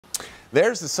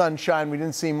There's the sunshine we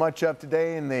didn't see much of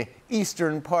today in the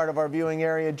eastern part of our viewing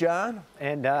area, John.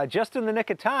 And just in the nick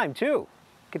of time, too.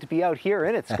 Get to be out here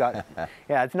in it, Scott.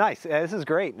 Yeah, it's nice. This is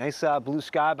great. Nice blue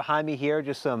sky behind me here.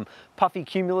 Just some puffy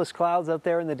cumulus clouds out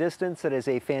there in the distance. It is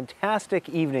a fantastic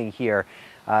evening here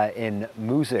in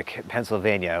Moosic,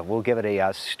 Pennsylvania. We'll give it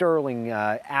a sterling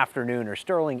afternoon or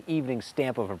sterling evening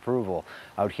stamp of approval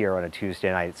out here on a Tuesday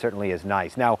night. It certainly is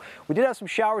nice. Now, we did have some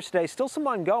showers today, still some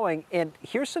ongoing, and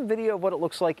here's some video of what it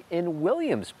looks like in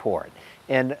Williamsport.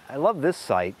 And I love this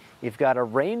site. You've got a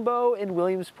rainbow in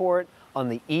Williamsport on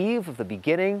the eve of the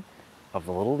beginning of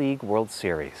the Little League World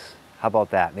Series. How about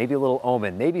that? Maybe a little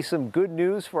omen, maybe some good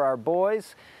news for our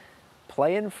boys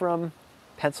playing from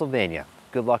Pennsylvania.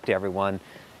 Good luck to everyone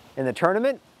in the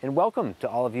tournament, and welcome to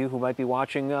all of you who might be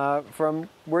watching from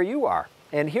where you are.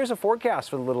 And here's a forecast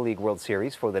for the Little League World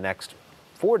Series for the next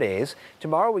 4 days.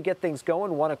 Tomorrow we get things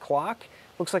going, 1 o'clock.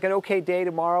 Looks like an okay day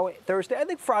tomorrow, Thursday. I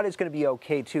think Friday's going to be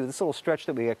okay too. This little stretch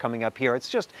that we got coming up here, it's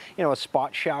just, you know, a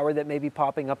spot shower that may be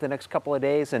popping up the next couple of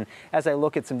days. And as I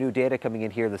look at some new data coming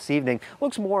in here this evening,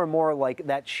 looks more and more like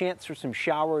that chance for some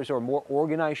showers or more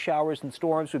organized showers and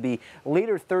storms would be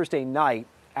later Thursday night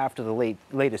after the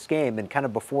latest game and kind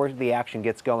of before the action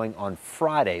gets going on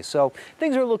Friday. So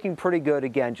things are looking pretty good.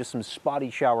 Again, just some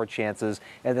spotty shower chances,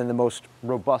 and then the most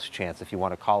robust chance, if you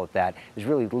want to call it that, is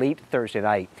really late Thursday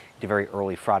night to very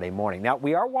early Friday morning. Now,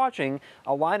 we are watching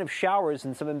a line of showers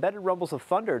and some embedded rumbles of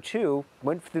thunder too.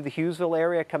 Went through the Hughesville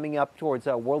area coming up towards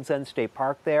World's End State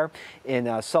Park there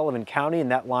in Sullivan County,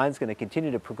 and that line's going to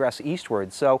continue to progress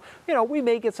eastward. So, you know, we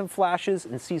may get some flashes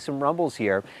and see some rumbles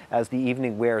here as the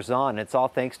evening wears on. It's all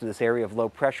thanks to this area of low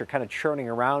pressure kind of churning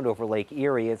around over Lake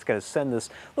Erie. It's going to send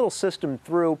this little system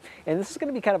through, and this is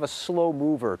going to be kind of a slow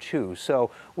mover too.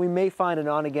 So we may find an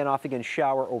on again, off again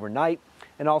shower overnight,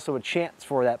 and also a chance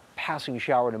for that passing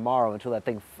shower tomorrow until that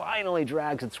thing finally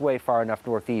drags its way far enough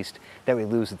northeast that we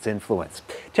lose its influence.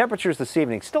 Temperatures this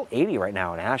evening, still 80 right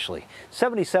now in Ashley,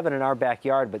 77 in our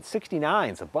backyard, but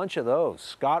 69s, a bunch of those.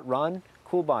 Scott Run,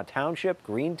 Coolbaugh Township,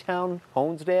 Greentown,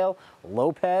 Honesdale,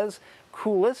 Lopez.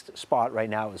 Coolest spot right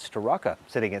now is Storuca,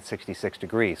 sitting at 66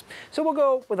 degrees. So we'll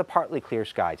go with a partly clear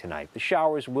sky tonight. The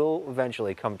showers will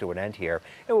eventually come to an end here.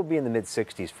 It will be in the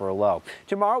mid-60s for a low.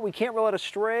 Tomorrow, we can't rule out a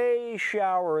stray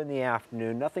shower in the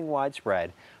afternoon, nothing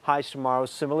widespread. Highs tomorrow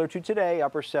similar to today,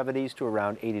 upper 70s to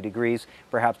around 80 degrees,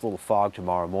 perhaps a little fog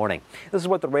tomorrow morning. This is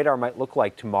what the radar might look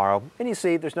like tomorrow. And you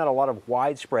see there's not a lot of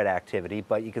widespread activity,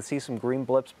 but you can see some green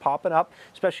blips popping up,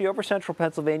 especially over central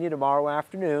Pennsylvania tomorrow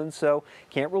afternoon. So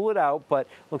can't rule it out, but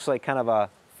looks like kind of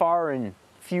a far and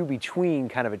few between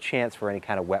kind of a chance for any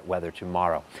kind of wet weather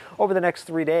tomorrow. Over the next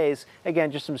 3 days,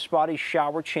 again, just some spotty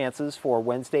shower chances for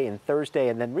Wednesday and Thursday,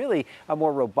 and then really a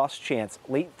more robust chance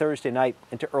late Thursday night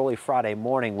into early Friday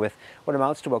morning with what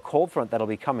amounts to a cold front that'll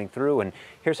be coming through. And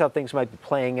here's how things might be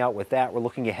playing out with that. We're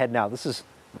looking ahead now. This is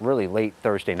really late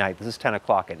Thursday night. This is 10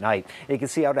 o'clock at night. And you can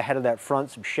see out ahead of that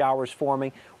front some showers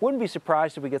forming. Wouldn't be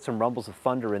surprised if we get some rumbles of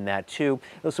thunder in that too.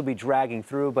 This will be dragging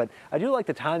through, but I do like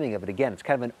the timing of it. Again, it's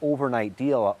kind of an overnight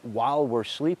deal while we're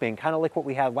sleeping, kind of like what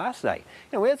we had last night.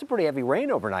 You know, we had some pretty heavy rain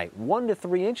overnight. 1 to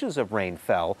 3 inches of rain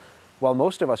fell while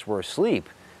most of us were asleep.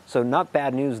 So not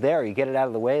bad news there. You get it out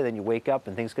of the way, then you wake up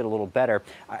and things get a little better.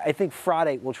 I think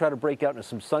Friday we'll try to break out into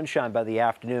some sunshine by the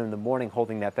afternoon, the morning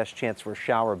holding that best chance for a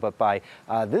shower. But by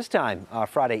this time,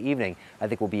 Friday evening, I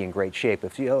think we'll be in great shape.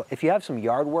 If you have some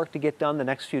yard work to get done the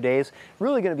next few days,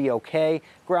 really going to be okay.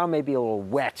 Ground may be a little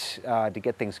wet to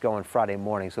get things going Friday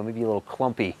morning, so maybe a little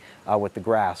clumpy with the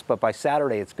grass. But by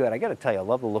Saturday, it's good. I got to tell you, I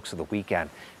love the looks of the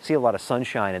weekend. See a lot of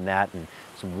sunshine in that and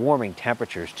some warming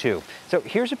temperatures too. So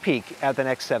here's a peek at the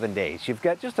next 7 days. You've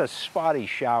got just a spotty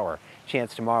shower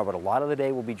chance tomorrow, but a lot of the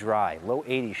day will be dry. Low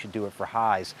 80s should do it for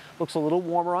highs. Looks a little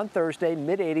warmer on Thursday,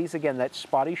 mid 80s. Again, that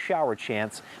spotty shower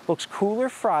chance. Looks cooler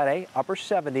Friday, upper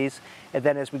 70s. And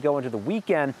then as we go into the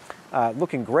weekend,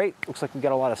 looking great. Looks like we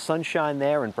got a lot of sunshine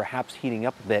there and perhaps heating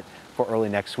up a bit for early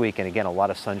next week. And again, a lot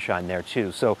of sunshine there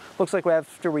too. So looks like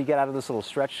after we get out of this little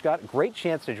stretch, Scott, great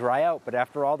chance to dry out. But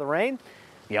after all the rain,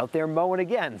 be out there mowing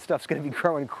again. Stuff's going to be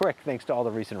growing quick thanks to all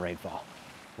the recent rainfall.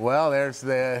 Well, there's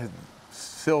the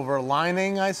silver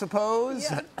lining, I suppose.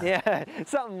 Yeah,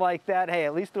 something like that. Hey,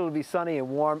 at least it'll be sunny and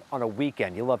warm on a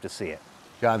weekend. You'll love to see it.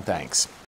 John, thanks.